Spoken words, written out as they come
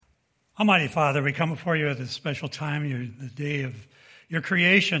Almighty Father, we come before you at this special time, the day of your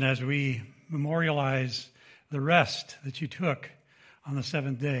creation, as we memorialize the rest that you took on the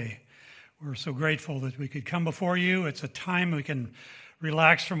seventh day. We're so grateful that we could come before you. It's a time we can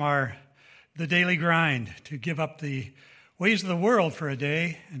relax from the daily grind, to give up the ways of the world for a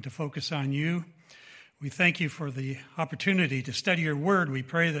day and to focus on you. We thank you for the opportunity to study your word. We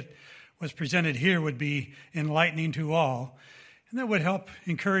pray that what's presented here would be enlightening to all, and that would help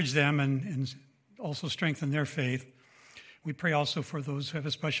encourage them and also strengthen their faith. We pray also for those who have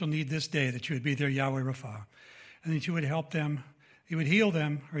a special need this day, that you would be their Yahweh Rapha, and that you would help them, you would heal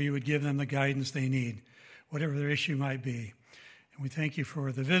them, or you would give them the guidance they need, whatever their issue might be. And we thank you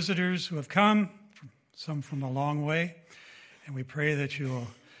for the visitors who have come, some from a long way, and we pray that you will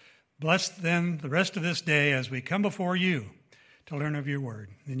bless them the rest of this day as we come before you to learn of your word.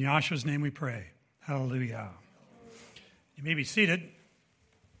 In Yahshua's name we pray. Hallelujah. You may be seated.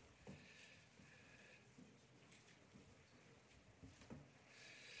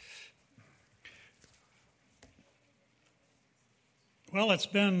 Well, it's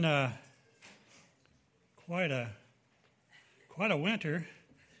been quite a winter.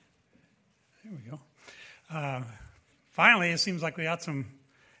 There we go. Finally, it seems like we got some.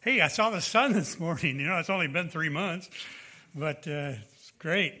 Hey, I saw the sun this morning. It's only been 3 months, but it's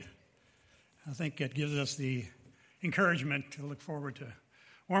great. I think it gives us the encouragement to look forward to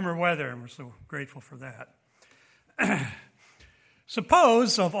warmer weather, and we're so grateful for that.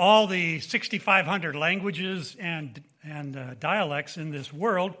 Suppose of all the 6,500 languages and dialects in this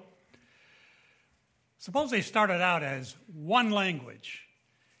world, suppose they started out as one language,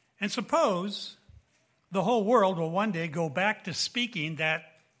 and suppose the whole world will one day go back to speaking that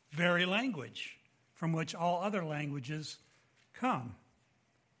very language from which all other languages come.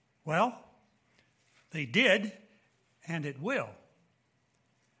 Well, they did, and it will.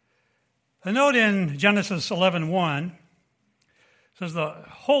 A note in Genesis 11:1 says the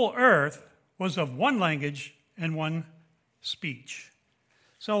whole earth was of one language and one speech.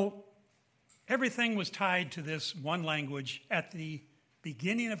 So everything was tied to this one language at the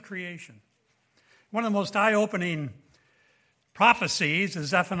beginning of creation. One of the most eye-opening prophecies is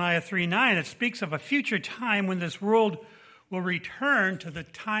Zephaniah 3:9. It speaks of a future time when this world will return to the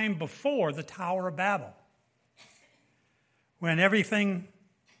time before the Tower of Babel, when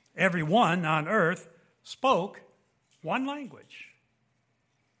everyone on earth spoke one language.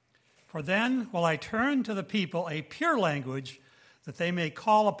 For then will I turn to the people a pure language, that they may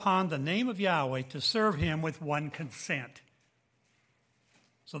call upon the name of Yahweh to serve him with one consent.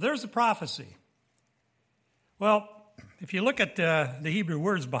 So there's the prophecy. Well, if you look at the Hebrew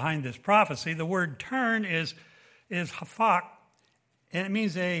words behind this prophecy, the word turn is hafak, and it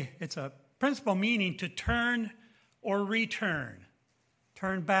means it's a principal meaning to turn or return.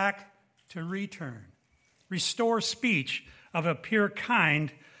 Turn back to return. Restore speech of a pure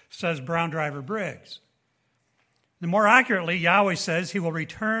kind, says Brown Driver Briggs. And more accurately, Yahweh says he will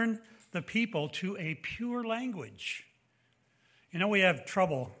return the people to a pure language. We have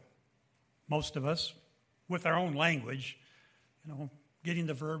trouble, most of us, with our own language, getting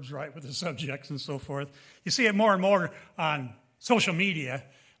the verbs right with the subjects and so forth. You see it more and more on social media,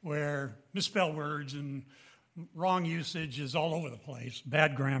 where misspelled words and wrong usage is all over the place,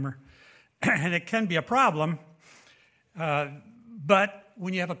 bad grammar, and it can be a problem. But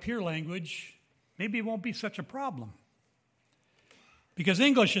when you have a pure language, maybe it won't be such a problem. Because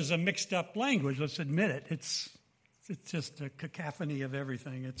English is a mixed up language, let's admit it. It's just a cacophony of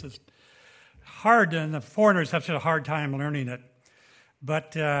everything. It's just hard, and the foreigners have such a hard time learning it.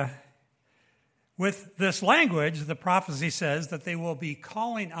 But with this language, the prophecy says that they will be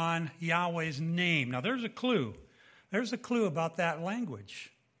calling on Yahweh's name. Now, there's a clue. There's a clue about that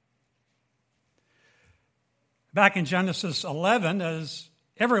language. Back in Genesis 11, as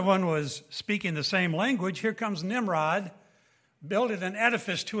everyone was speaking the same language, here comes Nimrod, building an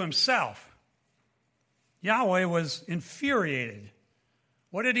edifice to himself. Yahweh was infuriated.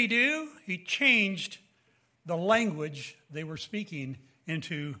 What did he do? He changed the language they were speaking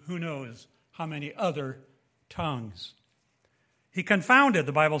into who knows how many other tongues. He confounded,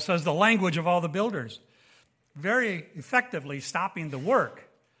 the Bible says, the language of all the builders, very effectively stopping the work.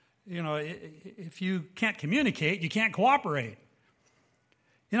 If you can't communicate, you can't cooperate.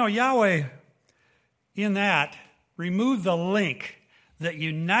 Yahweh, in that, removed the link that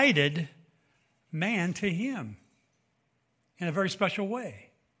united man to him in a very special way.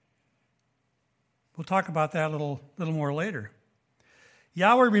 We'll talk about that a little more later.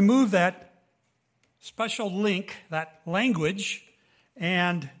 Yahweh removed that special link, that language,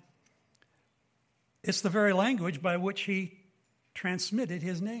 and it's the very language by which he transmitted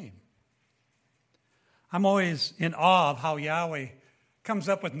his name. I'm always in awe of how Yahweh comes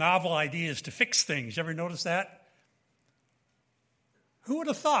up with novel ideas to fix things. You ever notice that? Who would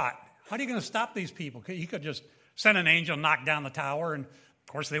have thought? How are you going to stop these people? He could just send an angel, knock down the tower, and of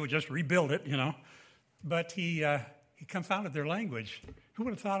course they would just rebuild it, But he confounded their language. Who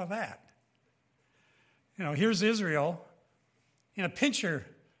would have thought of that? Here's Israel in a pincher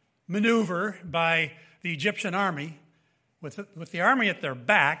maneuver by the Egyptian army with the army at their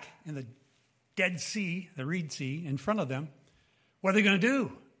back in the Dead Sea, the Reed Sea, in front of them. What are they going to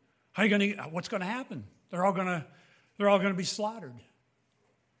do? What's going to happen? They're all going to be slaughtered.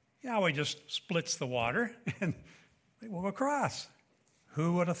 Yahweh just splits the water and they will go across.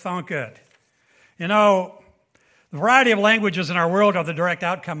 Who would have thunk it? The variety of languages in our world are the direct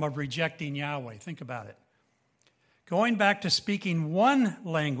outcome of rejecting Yahweh. Think about it. Going back to speaking one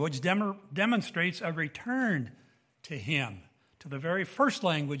language demonstrates a return to Him, to the very first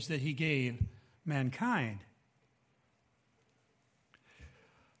language that He gave mankind.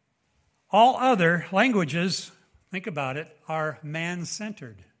 All other languages, think about it, are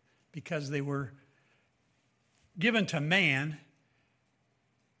man-centered because they were given to man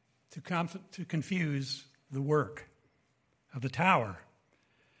to confuse the work of the tower.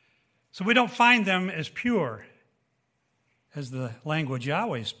 So we don't find them as pure as the language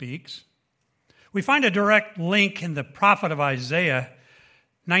Yahweh speaks. We find a direct link in the prophet of Isaiah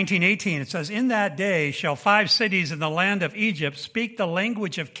 19:18. It says, "In that day shall 5 cities in the land of Egypt speak the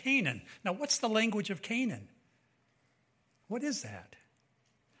language of Canaan." Now, what's the language of Canaan? What is that?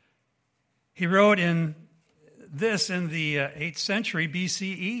 He wrote in the 8th century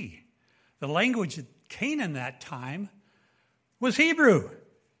BCE. The language of Canaan that time was Hebrew,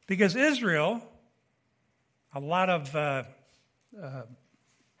 because Israel, a lot of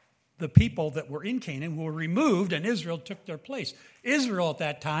the people that were in Canaan were removed, and Israel took their place. Israel at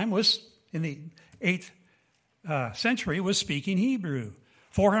that time was, in the 8th century, was speaking Hebrew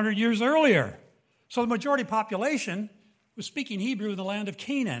 400 years earlier. So the majority population was speaking Hebrew in the land of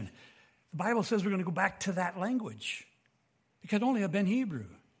Canaan. The Bible says we're going to go back to that language. It could only have been Hebrew.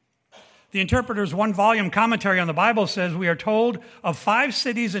 The Interpreter's one-volume commentary on the Bible says we are told of 5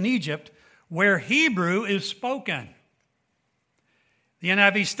 cities in Egypt where Hebrew is spoken. The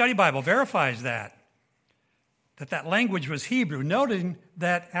NIV Study Bible verifies that language was Hebrew, noting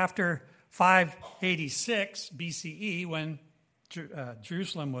that after 586 BCE, when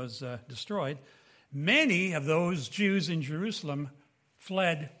Jerusalem was destroyed, many of those Jews in Jerusalem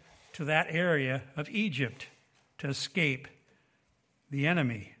fled to that area of Egypt to escape the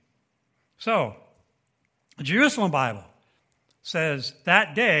enemy. So, the Jerusalem Bible says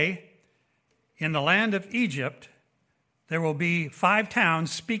that day in the land of Egypt, there will be 5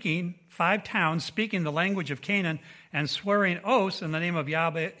 towns speaking the language of Canaan and swearing oaths in the name of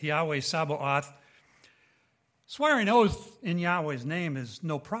Yahweh Sabaoth. Swearing oath in Yahweh's name is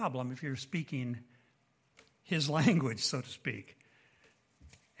no problem if you're speaking His language, so to speak.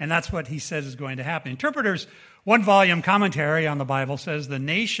 And that's what he says is going to happen. Interpreter's one-volume commentary on the Bible says the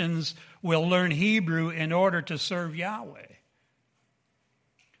nations will learn Hebrew in order to serve Yahweh.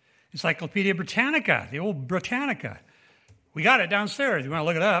 Encyclopedia Britannica, the old Britannica. We got it downstairs. You want to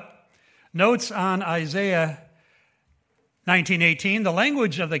look it up. Notes on Isaiah 19:18. The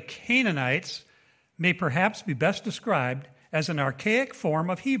language of the Canaanites may perhaps be best described as an archaic form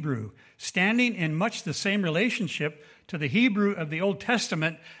of Hebrew, standing in much the same relationship to the Hebrew of the Old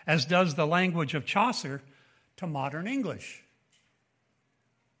Testament as does the language of Chaucer to modern English.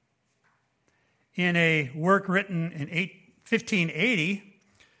 In a work written in 1580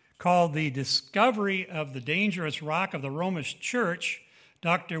 called The Discovery of the Dangerous Rock of the Romish Church,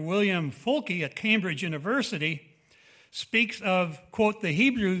 Dr. William Fulke at Cambridge University speaks of, quote, the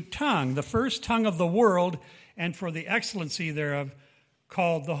Hebrew tongue, the first tongue of the world, and for the excellency thereof,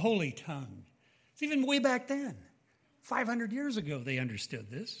 called the Holy Tongue. It's even way back then. 500 years ago they understood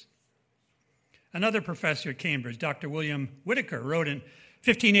this. Another professor at Cambridge, Dr. William Whitaker, wrote in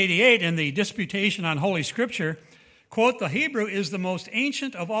 1588 in the Disputation on Holy Scripture, quote, the Hebrew is the most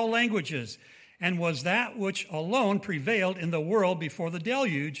ancient of all languages and was that which alone prevailed in the world before the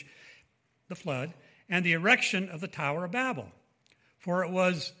deluge, the flood, and the erection of the Tower of Babel. For it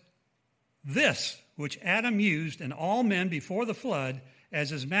was this which Adam used in all men before the flood,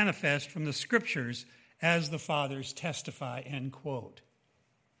 as is manifest from the Scriptures, as the fathers testify, end quote.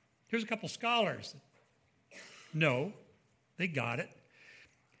 Here's a couple scholars. No, they got it.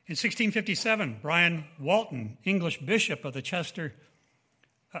 In 1657, Brian Walton, English bishop of Chester,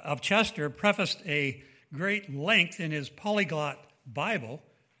 prefaced a great length in his polyglot Bible,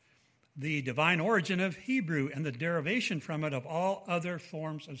 The Divine Origin of Hebrew and the Derivation from it of all other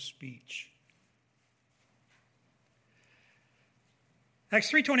forms of speech. Acts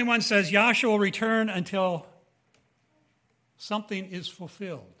 3:21 says, Yahshua will return until something is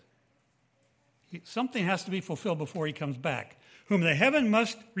fulfilled. Something has to be fulfilled before he comes back, whom the heaven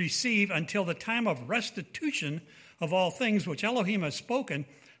must receive until the time of restitution of all things which Elohim has spoken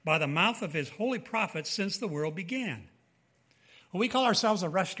by the mouth of his holy prophets since the world began. Well, we call ourselves a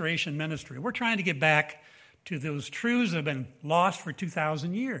restoration ministry. We're trying to get back to those truths that have been lost for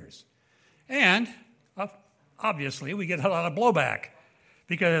 2,000 years. And obviously, we get a lot of blowback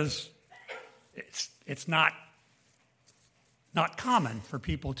because it's not common for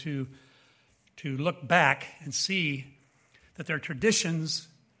people to look back and see that their traditions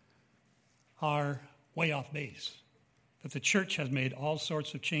are way off base, that the church has made all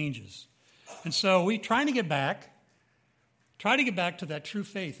sorts of changes. And so we try to get back to that true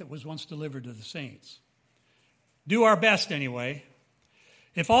faith that was once delivered to the saints. Do our best anyway.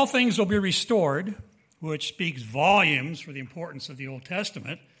 If all things will be restored, which speaks volumes for the importance of the Old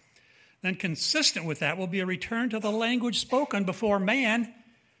Testament, then consistent with that will be a return to the language spoken before man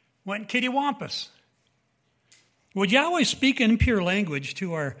went kittywampus. Would Yahweh speak in pure language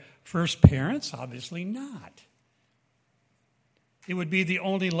to our first parents? Obviously not. It would be the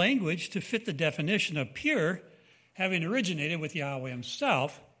only language to fit the definition of pure, having originated with Yahweh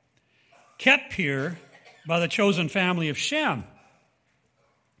himself, kept pure by the chosen family of Shem.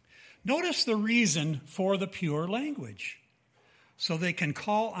 Notice the reason for the pure language, so they can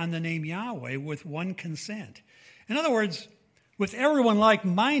call on the name Yahweh with one consent. In other words, with everyone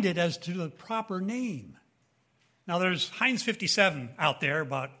like-minded as to the proper name. Now, there's Heinz 57 out there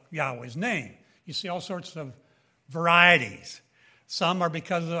about Yahweh's name. You see all sorts of varieties. Some are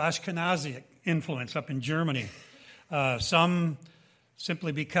because of Ashkenazic influence up in Germany. Some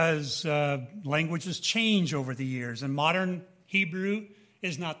simply because languages change over the years, and modern Hebrew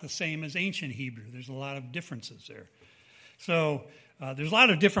is not the same as ancient Hebrew. There's a lot of differences there. So there's a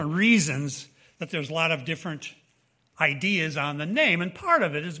lot of different reasons that there's a lot of different ideas on the name, and part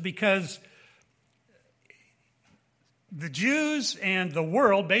of it is because the Jews and the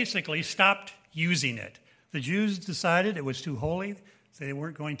world basically stopped using it. The Jews decided it was too holy, so they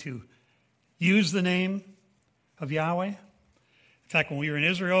weren't going to use the name of Yahweh. In fact, when we were in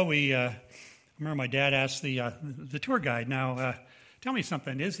Israel, I remember my dad asked the tour guide, now, tell me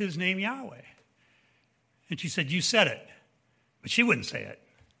something, is his name Yahweh? And she said, you said it. But she wouldn't say it.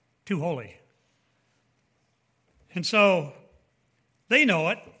 Too holy. And so they know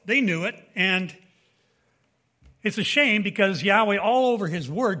it, they knew it, and it's a shame because Yahweh all over his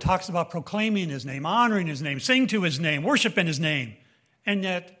word talks about proclaiming his name, honoring his name, sing to his name, worship in his name. And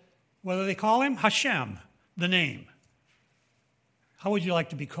yet, what do they call him? Hashem, the name. How would you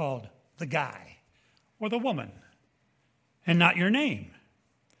like to be called? The guy or the woman, and not your name?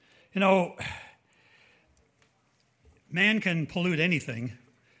 You know, man can pollute anything,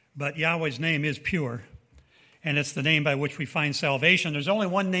 but Yahweh's name is pure, and it's the name by which we find salvation. There's only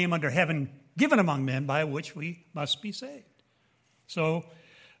one name under heaven given among men by which we must be saved. So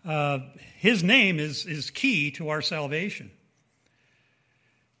his name is key to our salvation.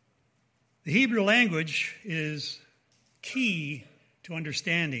 The Hebrew language is key to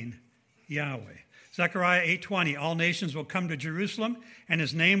understanding Yahweh. Zechariah 8:20, all nations will come to Jerusalem, and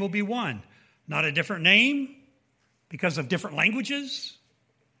his name will be one. Not a different name because of different languages,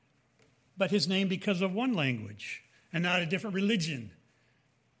 but his name because of one language, and not a different religion,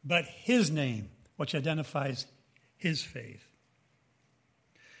 but his name, which identifies his faith.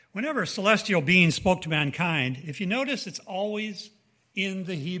 Whenever a celestial being spoke to mankind, if you notice, it's always in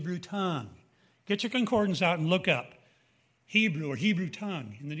the Hebrew tongue. Get your concordance out and look up Hebrew or Hebrew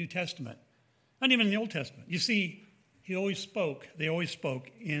tongue in the New Testament. Not even in the Old Testament. You see, they always spoke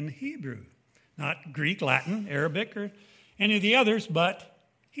in Hebrew. Not Greek, Latin, Arabic, or any of the others, but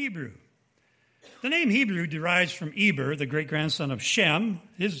Hebrew. The name Hebrew derives from Eber, the great-grandson of Shem.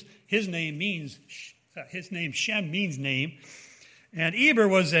 His name Shem means name. And Eber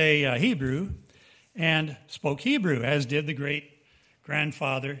was a Hebrew and spoke Hebrew, as did the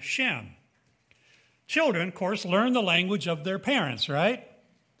great-grandfather Shem. Children, of course, learn the language of their parents, right?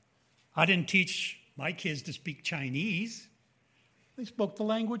 I didn't teach my kids to speak Chinese. They spoke the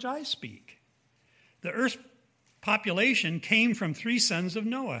language I speak. The earth's population came from 3 sons of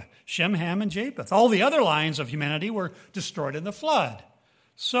Noah, Shem, Ham, and Japheth. All the other lines of humanity were destroyed in the flood.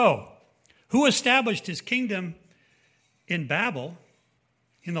 So, who established his kingdom in Babel,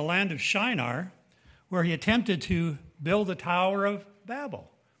 in the land of Shinar, where he attempted to build the Tower of Babel?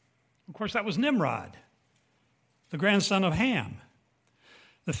 Of course, that was Nimrod, the grandson of Ham.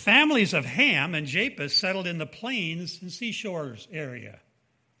 The families of Ham and Japheth settled in the plains and seashores area.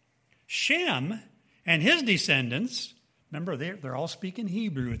 Shem and his descendants Remember, they're all speaking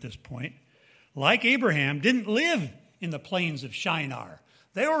Hebrew at this point. Like Abraham, didn't live in the plains of Shinar.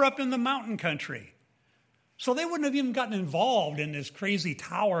 They were up in the mountain country. So they wouldn't have even gotten involved in this crazy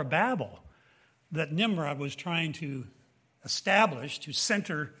Tower of Babel that Nimrod was trying to establish to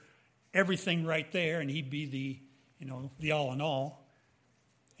center everything right there, and he'd be the all in all.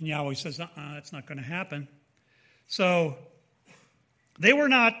 And Yahweh says, that's not going to happen. So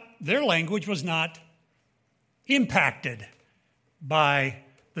their language was not impacted by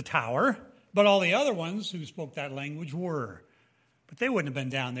the tower, but all the other ones who spoke that language were. But they wouldn't have been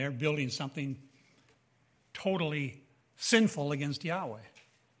down there building something totally sinful against Yahweh.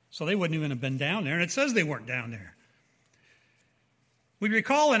 So they wouldn't even have been down there, and it says they weren't down there. We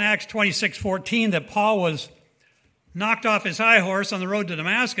recall in Acts 26:14 that Paul was knocked off his high horse on the road to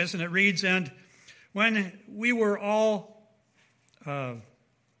Damascus, and it reads, "And when we were all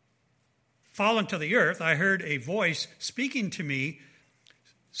fallen to the earth, I heard a voice speaking to me,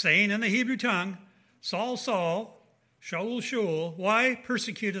 saying in the Hebrew tongue, Saul, Saul, Shaul, Shaul, why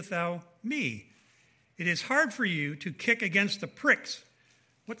persecutest thou me? It is hard for you to kick against the pricks."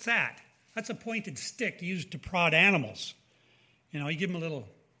 What's that? That's a pointed stick used to prod animals. You give them a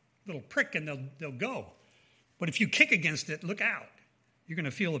little prick and they'll go. But if you kick against it, look out. You're going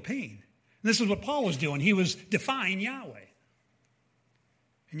to feel the pain. And this is what Paul was doing. He was defying Yahweh.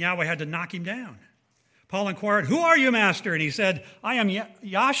 And Yahweh had to knock him down. Paul inquired, "Who are you, Master?" And he said, "I am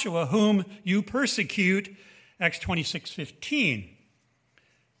Yahshua, whom you persecute." Acts 26:15.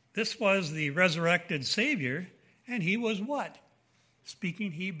 This was the resurrected Savior, and he was what?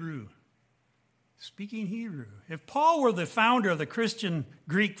 Speaking Hebrew. Speaking Hebrew. If Paul were the founder of the Christian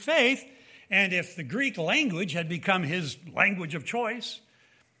Greek faith, and if the Greek language had become his language of choice,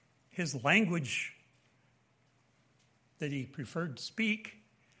 his language that he preferred to speak,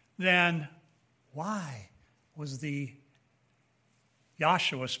 then why was the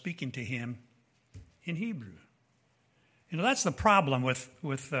Yahshua speaking to him in Hebrew? That's the problem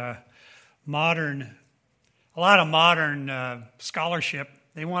with a lot of modern scholarship.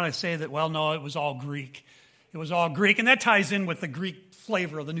 They want to say that, well, no, it was all Greek. It was all Greek, and that ties in with the Greek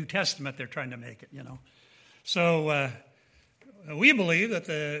flavor of the New Testament they're trying to make it, So we believe that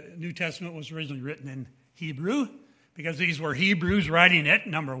the New Testament was originally written in Hebrew because these were Hebrews writing it,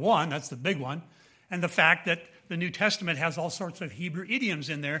 number one, that's the big one, and the fact that the New Testament has all sorts of Hebrew idioms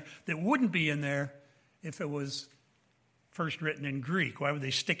in there that wouldn't be in there if it was first written in Greek. Why would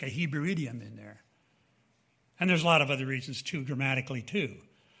they stick a Hebrew idiom in there? And there's a lot of other reasons, too, grammatically, too,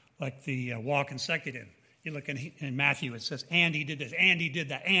 like the walk consecutive. You look in Matthew, it says, and he did this, and he did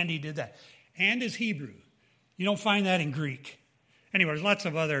that, and he did that. And is Hebrew. You don't find that in Greek. Anyway, there's lots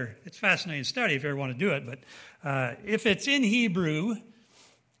of other, it's fascinating study if you ever want to do it, but if it's in Hebrew,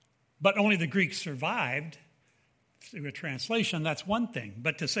 but only the Greek survived through a translation, that's one thing.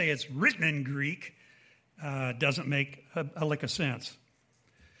 But to say it's written in Greek doesn't make a lick of sense.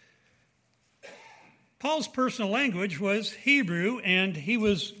 Paul's personal language was Hebrew, and he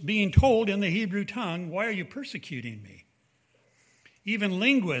was being told in the Hebrew tongue, "Why are you persecuting me?" Even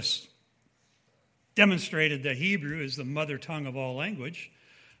linguists demonstrated that Hebrew is the mother tongue of all language.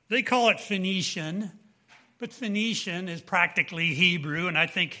 They call it Phoenician, but Phoenician is practically Hebrew, and I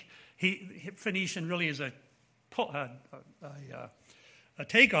think Phoenician really is a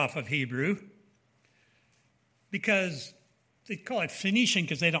takeoff of Hebrew, because they call it Phoenician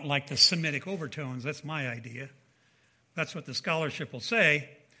because they don't like the Semitic overtones. That's my idea. That's what the scholarship will say.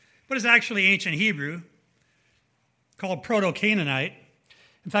 But it's actually ancient Hebrew, called Proto-Canaanite.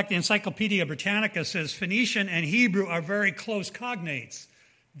 In fact, the Encyclopedia Britannica says Phoenician and Hebrew are very close cognates,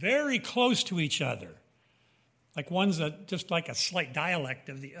 very close to each other. Like one's just like a slight dialect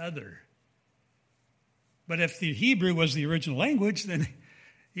of the other. But if the Hebrew was the original language, then,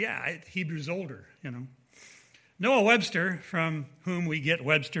 Hebrew's older, Noah Webster, from whom we get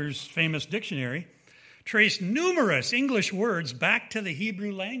Webster's famous dictionary, traced numerous English words back to the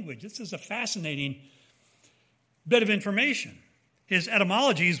Hebrew language. This is a fascinating bit of information. His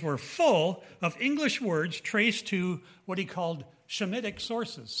etymologies were full of English words traced to what he called Shemitic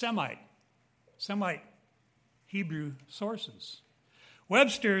sources, Semite Hebrew sources.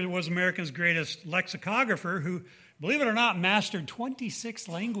 Webster was America's greatest lexicographer who, believe it or not, mastered 26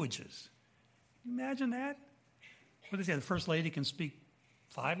 languages. Can you imagine that? What did they say? The first lady can speak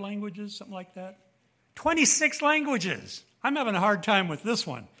 5 languages, something like that? 26 languages. I'm having a hard time with this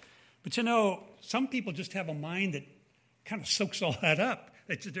one. But some people just have a mind that kind of soaks all that up.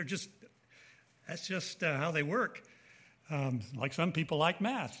 That's just how they work. Like some people like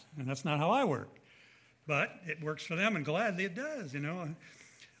math, and that's not how I work. But it works for them, and gladly it does,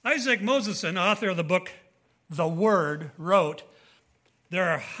 Isaac Moseson, author of the book the Word, wrote, there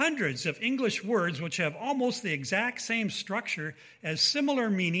are hundreds of English words which have almost the exact same structure as similar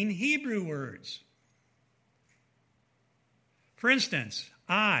meaning Hebrew words. For instance,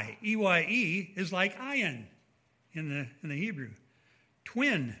 E-Y-E, is like ayin in the Hebrew.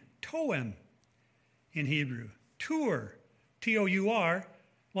 Twin, toem, in Hebrew. Tour, T-O-U-R,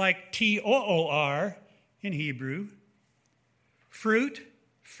 like T-O-O-R in Hebrew. Fruit,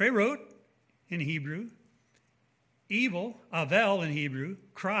 ferot, in Hebrew. Evil, avel in Hebrew.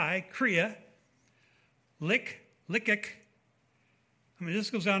 Cry, kriya. Lick, lickik. I mean, this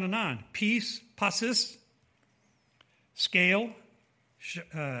goes on and on. Peace, pasis. Scale,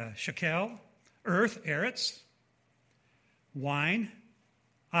 shekel. Earth, eretz. Wine,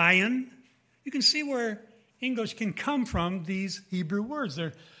 ayin. You can see where English can come from these Hebrew words.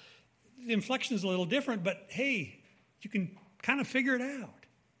 The inflection is a little different, but hey, you can kind of figure it out.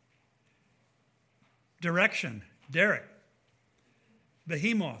 Direction, derek.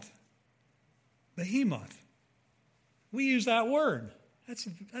 Behemoth. Behemoth. We use that word.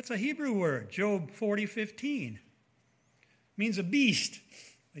 That's a Hebrew word. Job 40:15. Means a beast.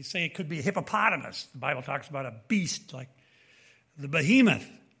 They say it could be a hippopotamus. The Bible talks about a beast like the behemoth.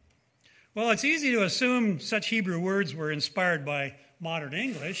 Well, it's easy to assume such Hebrew words were inspired by modern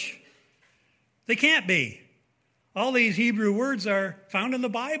English. They can't be. All these Hebrew words are found in the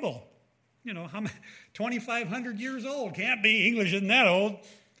Bible. 2,500 years old. Can't be. English isn't that old.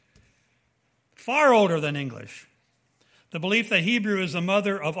 Far older than English. The belief that Hebrew is the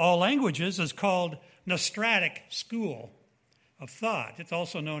mother of all languages is called Nostratic school of thought. It's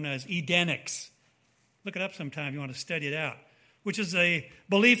also known as Edenics. Look it up sometime if you want to study it out. Which is a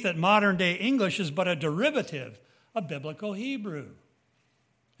belief that modern-day English is but a derivative of biblical Hebrew.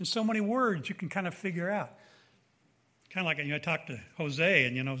 And so many words you can kind of figure out. Kind of like, I talked to Jose,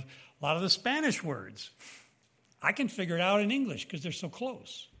 and, a lot of the Spanish words, I can figure it out in English because they're so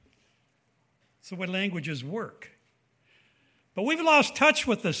close. It's the way languages work. But we've lost touch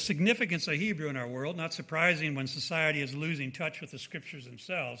with the significance of Hebrew in our world. Not surprising when society is losing touch with the Scriptures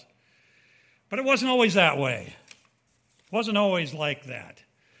themselves. But it wasn't always that way. It wasn't always like that.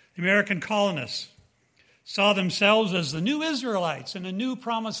 The American colonists saw themselves as the new Israelites in a new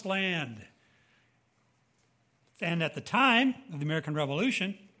promised land. And at the time of the American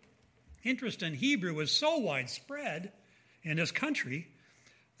Revolution, interest in Hebrew was so widespread in this country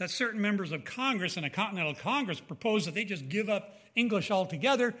that certain members of Congress and a Continental Congress proposed that they just give up English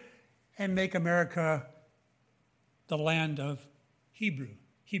altogether and make America the land of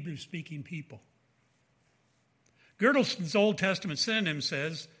Hebrew-speaking people. Girdleston's Old Testament synonym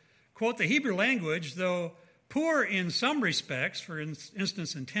says, quote, the Hebrew language, though poor in some respects, for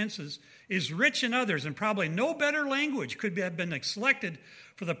instance in tenses, is rich in others, and probably no better language could have been selected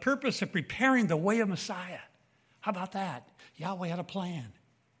for the purpose of preparing the way of Messiah. How about that? Yahweh had a plan.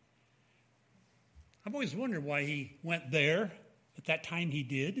 I've always wondered why he went there at that time he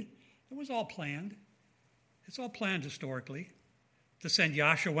did. It was all planned. It's all planned historically to send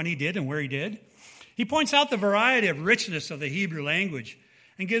Yahshua when he did and where he did. He points out the variety of richness of the Hebrew language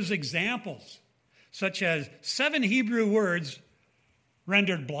and gives examples, such as 7 Hebrew words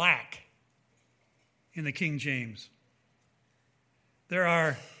rendered black in the King James. There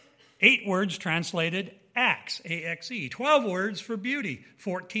are 8 words translated axe, A-X-E, 12 words for beauty,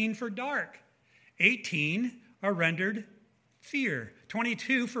 14 for dark, 18 are rendered fear,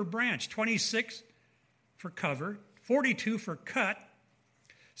 22 for branch, 26 for cover, 42 for cut,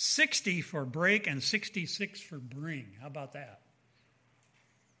 60 for break, and 66 for bring. How about that?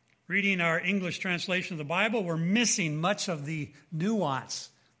 Reading our English translation of the Bible, we're missing much of the nuance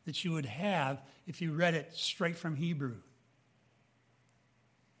that you would have if you read it straight from Hebrew.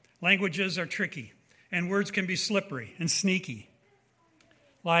 Languages are tricky, and words can be slippery and sneaky.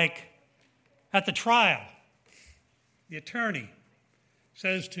 Like at the trial, the attorney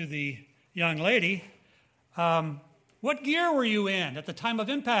says to the young lady, what gear were you in at the time of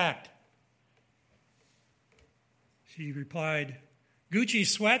impact? She replied, Gucci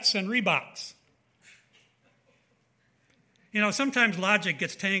sweats and Reeboks. Sometimes logic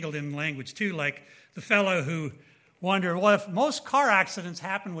gets tangled in language too, like the fellow who wondered, well, if most car accidents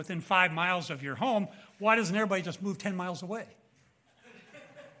happen within 5 miles of your home, why doesn't everybody just move 10 miles away?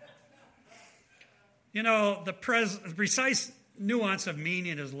 The precise nuance of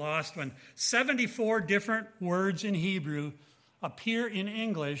meaning is lost when 74 different words in Hebrew appear in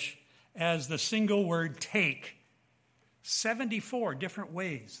English as the single word take. 74 different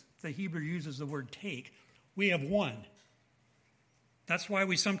ways the Hebrew uses the word take. We have 1. That's why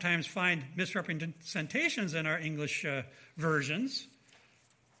we sometimes find misrepresentations in our English versions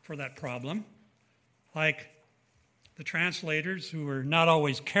for that problem. Like the translators, who are not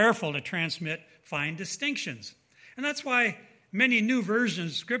always careful to transmit fine distinctions. And that's why many new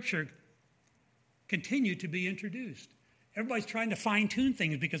versions of Scripture continue to be introduced. Everybody's trying to fine-tune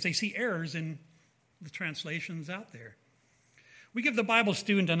things because they see errors in the translations out there. We give the Bible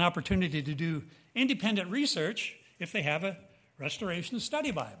student an opportunity to do independent research if they have a Restoration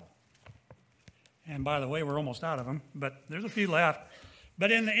Study Bible. And by the way, we're almost out of them, but there's a few left.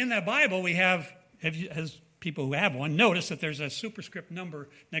 But in that Bible, we have, as people who have one, notice that there's a superscript number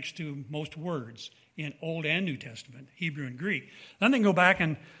next to most words in Old and New Testament, Hebrew and Greek. Then they can go back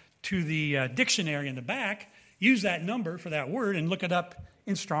and to the dictionary in the back, use that number for that word, and look it up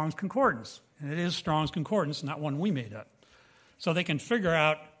in Strong's Concordance. And it is Strong's Concordance, not one we made up. So they can figure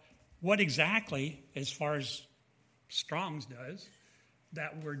out what exactly, as far as Strong's does,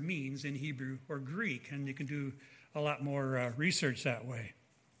 that word means in Hebrew or Greek. And you can do a lot more research that way.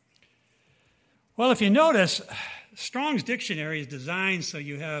 Well, if you notice, Strong's dictionary is designed so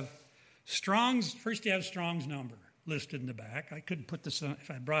you have Strong's, first you have Strong's number listed in the back. I couldn't put this on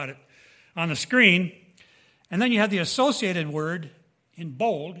if I brought it on the screen. And then you have the associated word in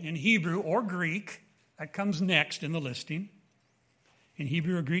bold in Hebrew or Greek. That comes next in the listing in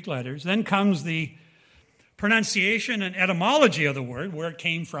Hebrew or Greek letters. Then comes the pronunciation and etymology of the word, where it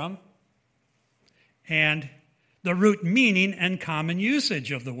came from, and the root meaning and common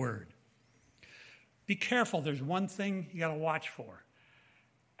usage of the word. Be careful, there's one thing you got to watch for.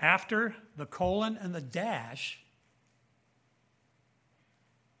 After the colon and the dash,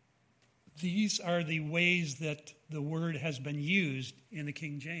 these are the ways that the word has been used in the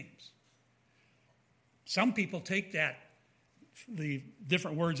King James. Some people take the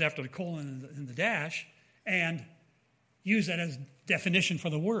different words after the colon and the dash, and use that as definition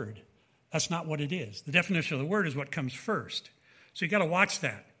for the word. That's not what it is. The definition of the word is what comes first. So you've got to watch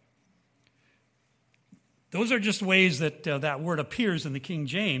that. Those are just ways that that word appears in the King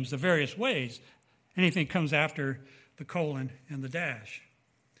James, the various ways. Anything comes after the colon and the dash.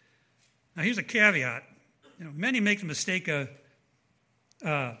 Now here's a caveat. Many make the mistake of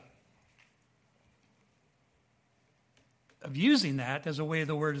using that as a way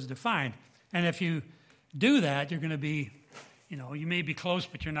the word is defined. And if you do that, you're going to be, you may be close,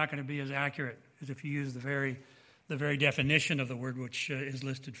 but you're not going to be as accurate as if you use the very definition of the word which is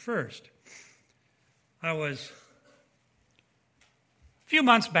listed first. I was, a few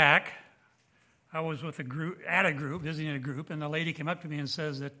months back, I was with visiting a group, and the lady came up to me and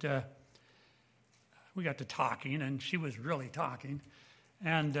says that we got to talking, and she was really talking,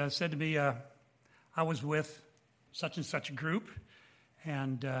 and said to me, I was with such and such a group,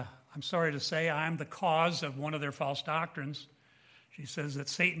 and I'm sorry to say I'm the cause of one of their false doctrines. She says that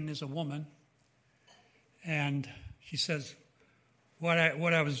Satan is a woman, and she says, what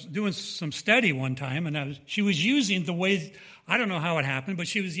I was doing some study one time, and she was using the way, I don't know how it happened, but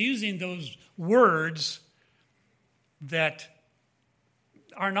she was using those words that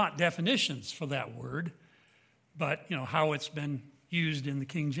are not definitions for that word, but how it's been used in the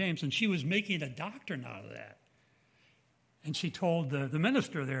King James, and she was making a doctrine out of that. And she told the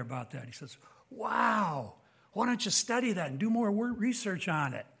minister there about that. He says, wow, why don't you study that and do more research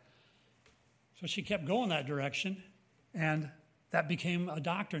on it? So she kept going that direction, and that became a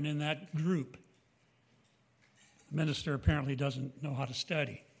doctrine in that group. The minister apparently doesn't know how to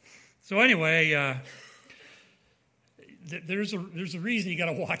study. So anyway, there's a reason you got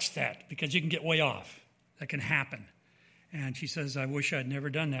to watch that, because you can get way off. That can happen. And she says, I wish I'd never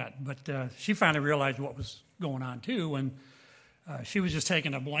done that. But she finally realized what was going on too, and she was just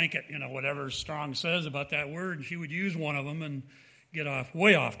taking a blanket, whatever Strong says about that word, and she would use one of them and get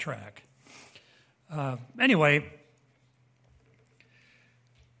way off track. Anyway,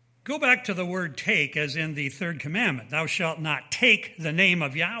 go back to the word take, as in the third commandment. Thou shalt not take the name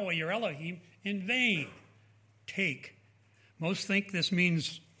of Yahweh your Elohim in vain. Take. Most think this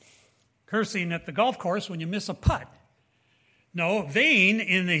means cursing at the golf course when you miss a putt. No, vain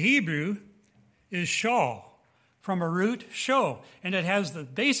in the Hebrew is shaw, from a root show, and it has the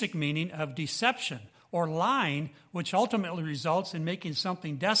basic meaning of deception or lying, which ultimately results in making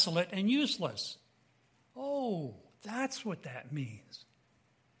something desolate and useless. Oh, that's what that means.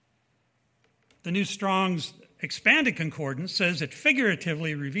 The New Strong's Expanded Concordance says it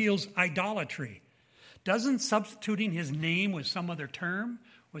figuratively reveals idolatry. Doesn't substituting his name with some other term,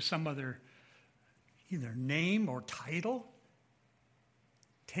 with some other either name or title,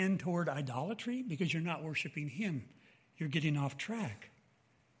 tend toward idolatry? Because you're not worshiping him. You're getting off track.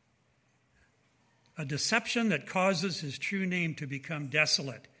 A deception that causes his true name to become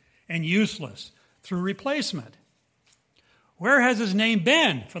desolate and useless through replacement. Where has his name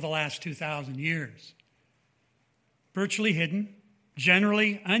been for the last 2,000 years? virtually hidden,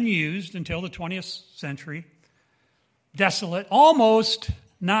 generally unused until the 20th century, desolate, almost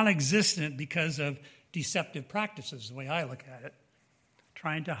non-existent because of deceptive practices, the way I look at it,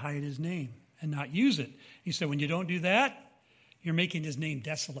 trying to hide his name and not use it. He said, when you don't do that, you're making his name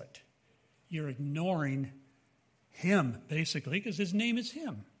desolate. You're ignoring him, basically, because his name is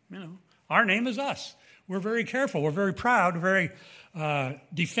him. Our name is us. We're very careful. We're very proud, very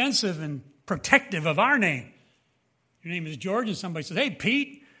defensive and protective of our name. Your name is George, and somebody says, hey,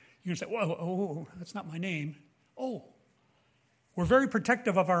 Pete. You're going to say, whoa, that's not my name. Oh, we're very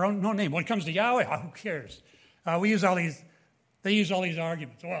protective of our own name. When it comes to Yahweh, who cares? They use all these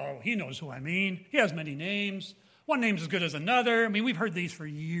arguments. Well, he knows who I mean. He has many names. One name's as good as another. I mean, we've heard these for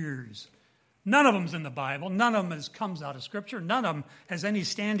years. None of them's in the Bible. None of them comes out of Scripture. None of them has any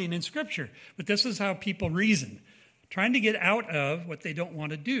standing in Scripture. But this is how people reason, trying to get out of what they don't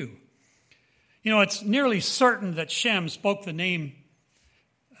want to do. It's nearly certain that Shem spoke the name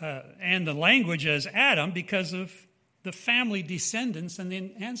and the language as Adam because of the family descendants and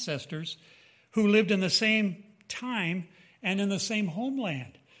the ancestors who lived in the same time and in the same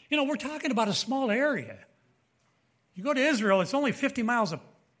homeland. We're talking about a small area. You go to Israel, it's only 50 miles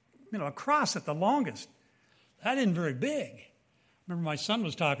across at the longest. That isn't very big. I remember my son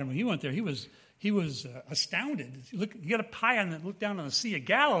was talking when he went there. He was astounded. You get up high and look down on the Sea of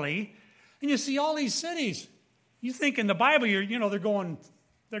Galilee, and you see all these cities. You think in the Bible,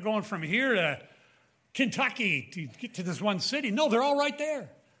 they're going from here to Kentucky to get to this one city. No, they're all right there.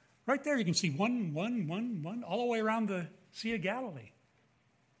 Right there, you can see one, all the way around the Sea of Galilee.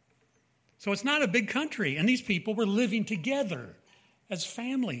 So it's not a big country, and these people were living together as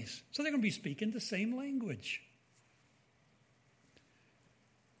families. So they're going to be speaking the same language.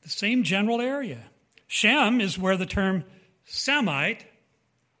 The same general area. Shem is where the term Semite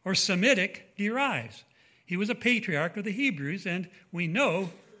or Semitic derives. He was a patriarch of the Hebrews, and we know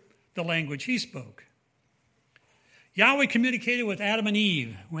the language he spoke. Yahweh communicated with Adam and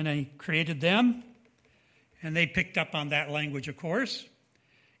Eve when he created them, and they picked up on that language, of course,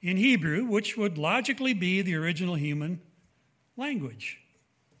 in Hebrew, which would logically be the original human language.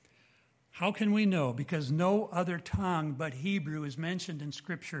 How can we know? Because no other tongue but Hebrew is mentioned in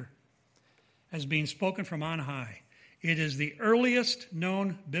Scripture as being spoken from on high. It is the earliest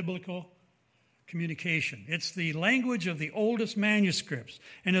known biblical communication. It's the language of the oldest manuscripts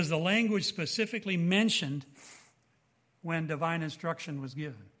and is the language specifically mentioned when divine instruction was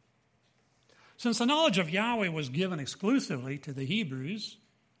given. Since the knowledge of Yahweh was given exclusively to the Hebrews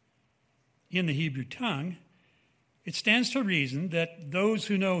in the Hebrew tongue, it stands to reason that those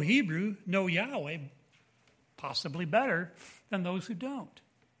who know Hebrew know Yahweh possibly better than those who don't.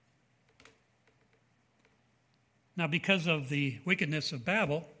 Now, because of the wickedness of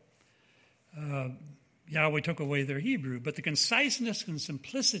Babel, Yahweh took away their Hebrew, but the conciseness and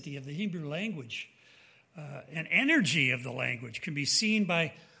simplicity of the Hebrew language and energy of the language can be seen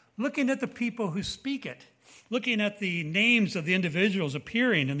by looking at the people who speak it, looking at the names of the individuals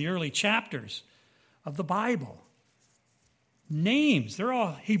appearing in the early chapters of the Bible. Names, they're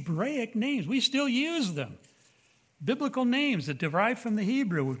all Hebraic names. We still use them. Biblical names that derive from the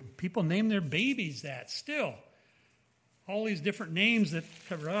Hebrew. People name their babies that still. All these different names that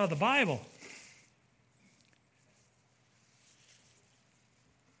come out of the Bible.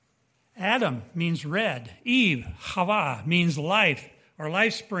 Adam means red. Eve, Chava, means life or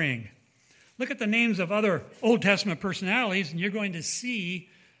life spring. Look at the names of other Old Testament personalities, and you're going to see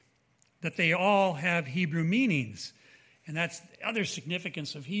that they all have Hebrew meanings. And that's the other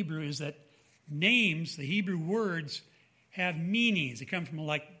significance of Hebrew is that names, the Hebrew words, have meanings. They come from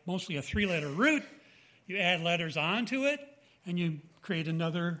mostly a 3-letter root. You add letters onto it, and you create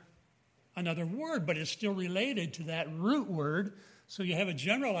another word, but it's still related to that root word. So you have a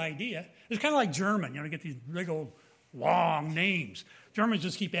general idea. It's kind of like German. You get these big old long names. Germans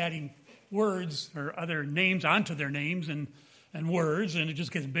just keep adding words or other names onto their names and words, and it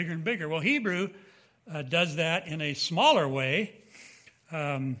just gets bigger and bigger. Well, Hebrew does that in a smaller way,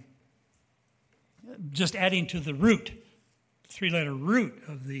 just adding to the root, 3-letter root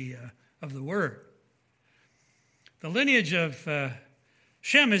of the word. The lineage of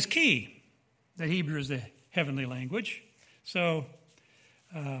Shem is key. The Hebrew is the heavenly language. So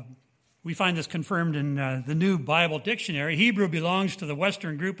we find this confirmed in the New Bible Dictionary. Hebrew belongs to the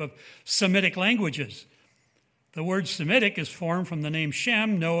Western group of Semitic languages. The word Semitic is formed from the name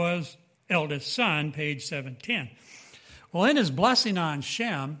Shem, Noah's eldest son, page 710. Well, in his blessing on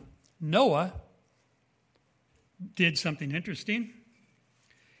Shem, Noah did something interesting.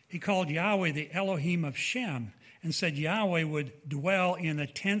 He called Yahweh the Elohim of Shem and said Yahweh would dwell in the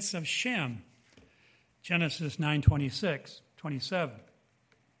tents of Shem. Genesis 9:27.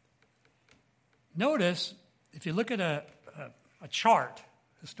 Notice, if you look at a chart,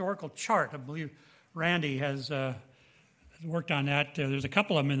 historical chart, I believe Randy has worked on that. There's a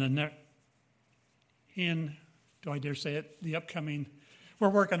couple of them do I dare say it, the upcoming, we're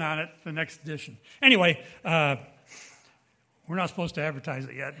working on it, the next edition. Anyway, we're not supposed to advertise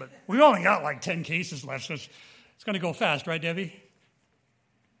it yet, but we've only got like 10 cases left, so it's going to go fast, right, Debbie?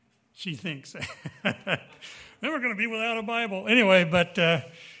 She thinks. Then we're going to be without a Bible. Anyway,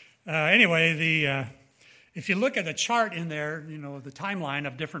 if you look at the chart in there, the timeline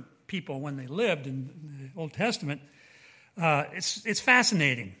of different people when they lived in the Old Testament, it's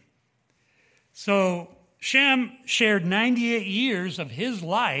fascinating. So Shem shared 98 years of his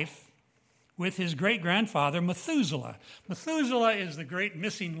life with his great-grandfather, Methuselah. Methuselah is the great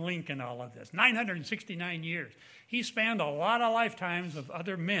missing link in all of this. 969 years. He spanned a lot of lifetimes of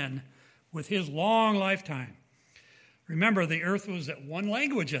other men with his long lifetime. Remember, the earth was at one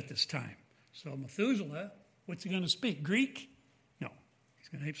language at this time. So Methuselah, what's he going to speak? Greek? No, he's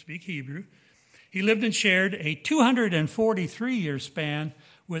going to speak Hebrew. He lived and shared a 243-year span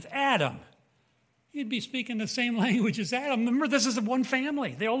with Adam. He'd be speaking the same language as Adam. Remember, this is one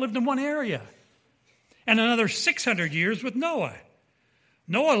family. They all lived in one area. And another 600 years with Noah.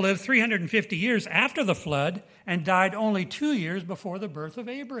 Noah lived 350 years after the flood and died only 2 years before the birth of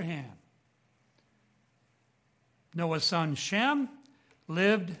Abraham. Noah's son Shem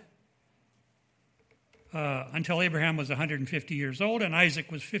lived until Abraham was 150 years old and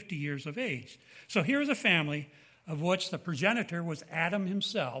Isaac was 50 years of age. So here's a family of which the progenitor was Adam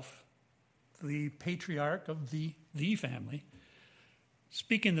himself, the patriarch of the family,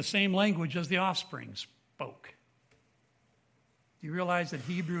 speaking the same language as the offspring spoke. Do you realize that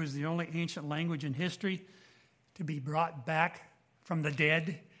Hebrew is the only ancient language in history to be brought back from the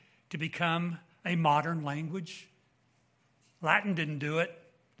dead to become a modern language? Latin didn't do it.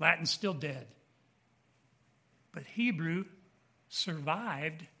 Latin's still dead. But Hebrew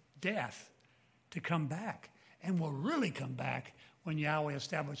survived death to come back and will really come back when Yahweh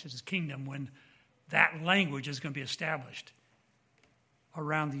establishes his kingdom, when that language is going to be established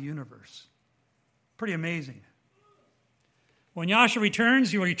around the universe. Pretty amazing. When Yahshua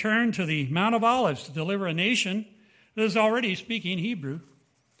returns, he will return to the Mount of Olives to deliver a nation that is already speaking Hebrew.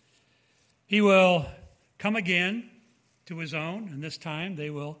 He will come again to his own, and this time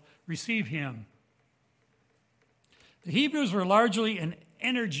they will receive him. The Hebrews were largely an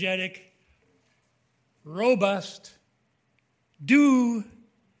energetic, robust,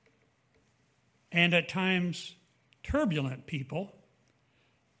 and at times turbulent people.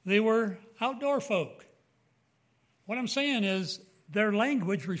 They were outdoor folk. What I'm saying is their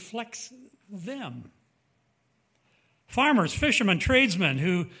language reflects them. Farmers, fishermen, tradesmen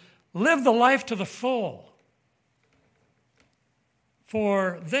who live the life to the full.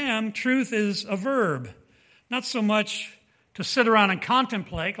 For them, truth is a verb, not so much to sit around and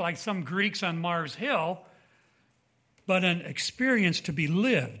contemplate like some Greeks on Mars Hill, but an experience to be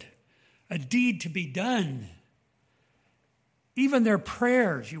lived, a deed to be done. Even their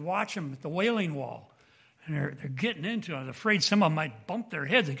prayers, you watch them at the Wailing Wall, and they're getting into it. I was afraid some of them might bump their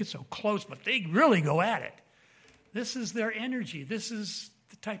heads. They get so close, but they really go at it. This is their energy. This is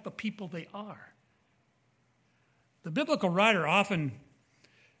the type of people they are. The biblical writer often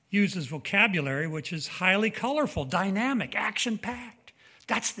uses vocabulary which is highly colorful, dynamic, action-packed.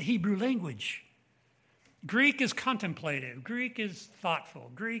 That's the Hebrew language. Greek is contemplative. Greek is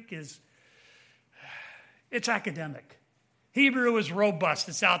thoughtful. It's academic. Hebrew is robust.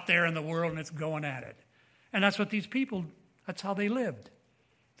 It's out there in the world and it's going at it. And that's what these people, that's how they lived.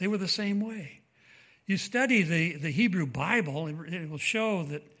 They were the same way. You study the Hebrew Bible, it will show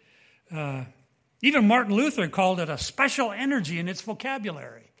that even Martin Luther called it a special energy in its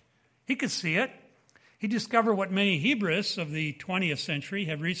vocabulary. He could see it. He discovered what many Hebraists of the 20th century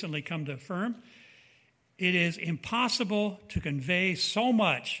have recently come to affirm. It is impossible to convey so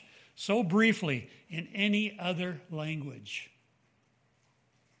much, so briefly, in any other language.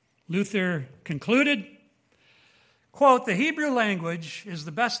 Luther concluded, quote, "The Hebrew language is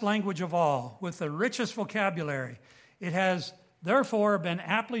the best language of all, with the richest vocabulary. It has therefore been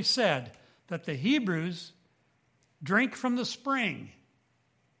aptly said that the Hebrews drink from the spring,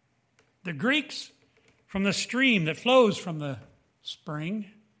 the Greeks from the stream that flows from the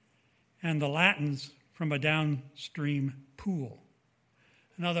spring, and the Latins from a downstream pool."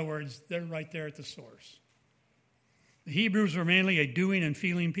 In other words, they're right there at the source. The Hebrews were mainly a doing and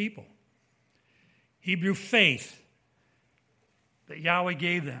feeling people. Hebrew faith that Yahweh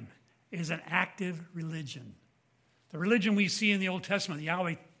gave them is an active religion. The religion we see in the Old Testament,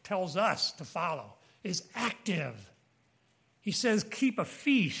 Yahweh tells us to follow. is active. He says keep a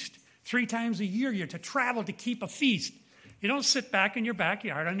feast. 3 times a year you're to travel to keep a feast. You don't sit back in your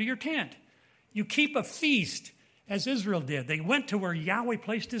backyard under your tent. You keep a feast as Israel did. They went to where Yahweh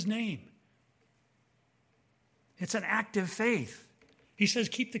placed his name. It's an active faith. He says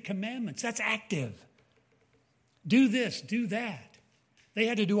keep the commandments. That's active. Do this, do that. They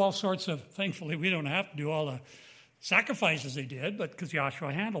had to do all sorts of, thankfully we don't have to do all the sacrifices they did, but because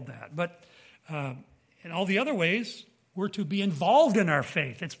Joshua handled that. But in all the other ways, we're to be involved in our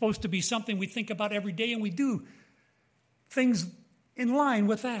faith. It's supposed to be something we think about every day, and we do things in line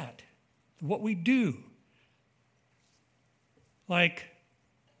with that. What we do. Like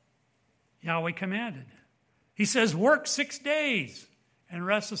Yahweh commanded. He says, work 6 days and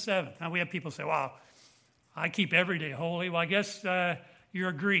rest the 7th. Now we have people say, well, I keep every day holy. Well, I guess you're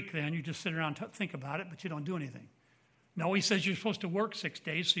a Greek then. You just sit around and think about it, but you don't do anything. No, he says you're supposed to work 6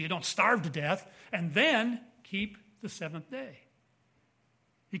 days so you don't starve to death, and then keep the 7th day.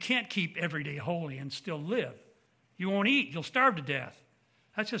 You can't keep every day holy and still live. You won't eat. You'll starve to death.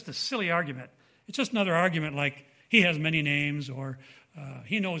 That's just a silly argument. It's just another argument like he has many names or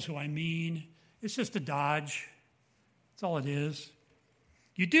he knows who I mean. It's just a dodge. That's all it is.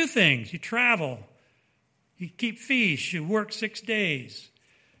 You do things. You travel. You keep feasts. You work 6 days.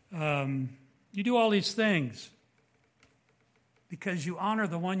 You do all these things because you honor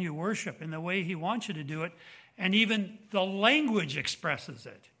the one you worship in the way he wants you to do it. And even the language expresses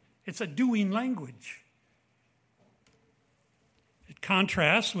it. It's a doing language. It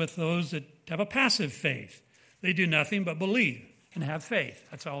contrasts with those that have a passive faith. They do nothing but believe and have faith.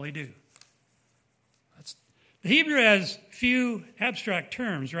 That's all they do. The Hebrew has few abstract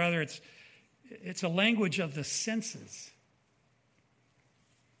terms. Rather, it's a language of the senses.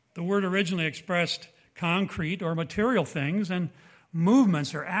 The word originally expressed concrete or material things and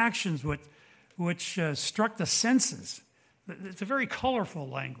movements or actions which struck the senses. It's a very colorful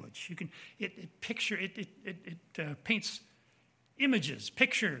language. It paints images,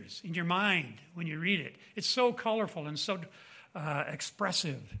 pictures in your mind when you read it. It's so colorful and so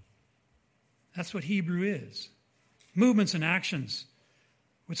expressive. That's what Hebrew is. Movements and actions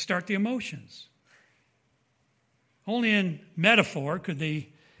would start the emotions. Only in metaphor could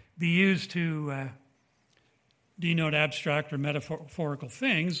they be used to denote abstract or metaphorical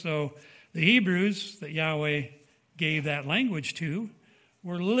things, though the Hebrews that Yahweh gave that language to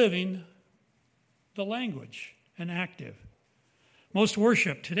were living the language and active. Most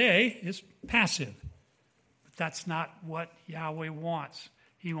worship today is passive, but that's not what Yahweh wants.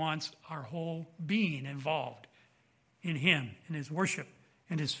 He wants our whole being involved in him, in his worship,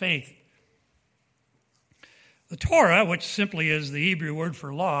 and his faith. The Torah, which simply is the Hebrew word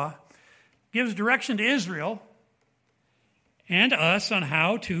for law, gives direction to Israel and us on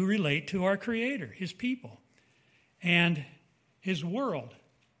how to relate to our Creator, his people, and his world.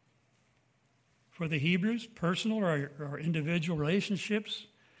 For the Hebrews, personal or individual relationships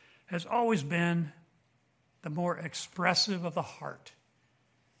has always been the more expressive of the heart.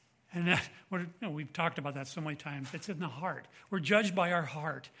 And we've talked about that so many times. It's in the heart. We're judged by our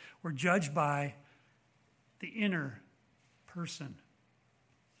heart. We're judged by the inner person.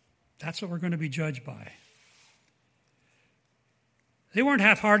 That's what we're going to be judged by. They weren't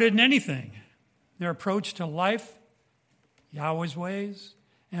half-hearted in anything. Their approach to life, Yahweh's ways,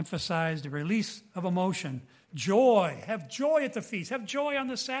 emphasized a release of emotion. Joy. Have joy at the feast. Have joy on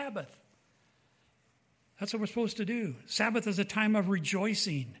the Sabbath. That's what we're supposed to do. Sabbath is a time of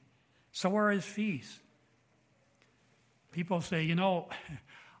rejoicing. So are his feasts. People say,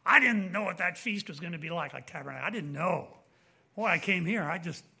 I didn't know what that feast was going to be like Tabernacle. I didn't know. Boy, I came here.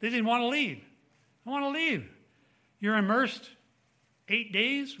 They didn't want to leave. I want to leave. You're immersed 8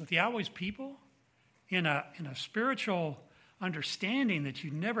 days with Yahweh's people in a spiritual understanding that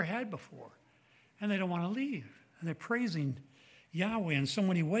you never had before. And they don't want to leave. And they're praising Yahweh in so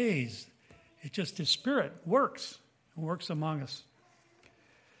many ways. It's just his Spirit works among us.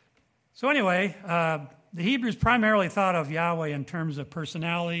 So anyway, the Hebrews primarily thought of Yahweh in terms of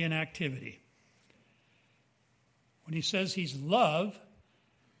personality and activity. When he says he's love,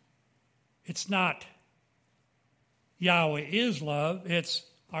 it's not Yahweh is love, it's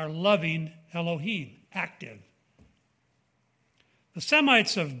our loving Elohim, active. The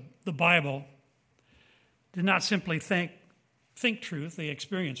Semites of the Bible did not simply think truth, they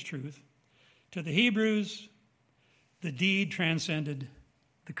experienced truth. To the Hebrews, the deed transcended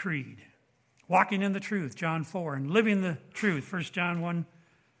the creed. Walking in the truth, John 4, and living the truth, 1 John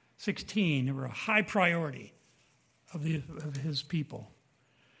 1:16, they were a high priority of his people.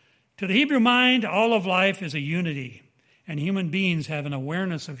 To the Hebrew mind, all of life is a unity, and human beings have an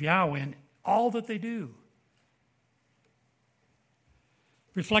awareness of Yahweh in all that they do.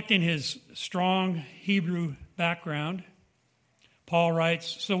 Reflecting his strong Hebrew background, Paul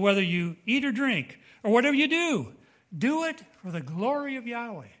writes, so whether you eat or drink, or whatever you do it for the glory of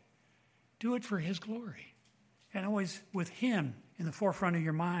Yahweh. Do it for his glory. And always with him in the forefront of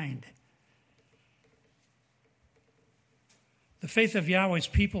your mind. The faith of Yahweh's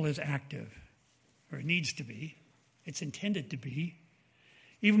people is active, or it needs to be. It's intended to be.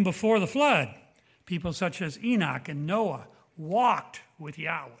 Even before the flood, people such as Enoch and Noah walked with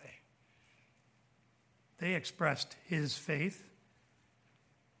Yahweh. They expressed his faith.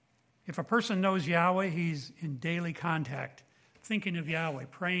 If a person knows Yahweh, he's in daily contact, thinking of Yahweh,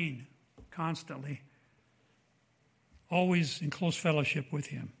 praying constantly, always in close fellowship with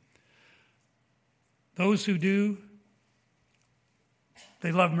him. Those who do,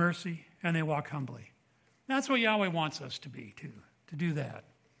 they love mercy and they walk humbly. That's what Yahweh wants us to be, to do that.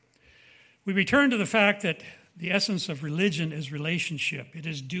 We return to the fact that the essence of religion is relationship. It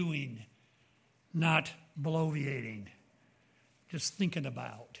is doing, not bloviating, just thinking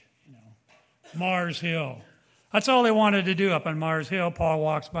about, Mars Hill. That's all they wanted to do up on Mars Hill. Paul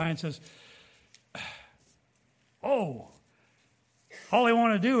walks by and says, all they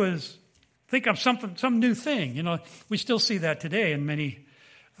want to do is think of some new thing. We still see that today in many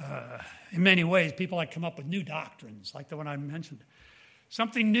ways. People like come up with new doctrines, like the one I mentioned.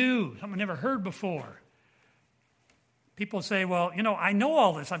 Something new, something never heard before. People say, well, I know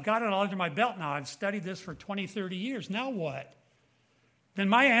all this. I've got it all under my belt now. I've studied this for 20, 30 years. Now what? Then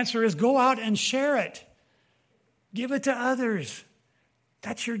my answer is go out and share it. Give it to others.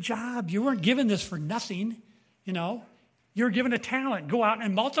 That's your job. You weren't given this for nothing, You're given a talent. Go out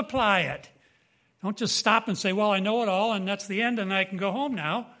and multiply it. Don't just stop and say, well, I know it all, and that's the end, and I can go home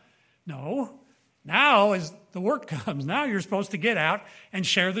now. No. Now, as the work comes, now you're supposed to get out and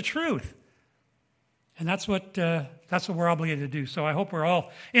share the truth. And that's what we're obligated to do. So I hope we're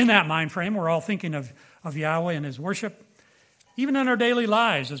all in that mind frame. We're all thinking of Yahweh and his worship, even in our daily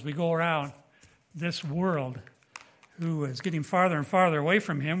lives as we go around this world who is getting farther and farther away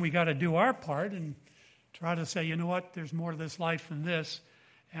from him. We got to do our part and try to say, you know what, there's more to this life than this,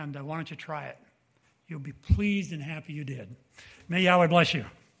 and why don't you try it? You'll be pleased and happy you did. May Yahweh bless you.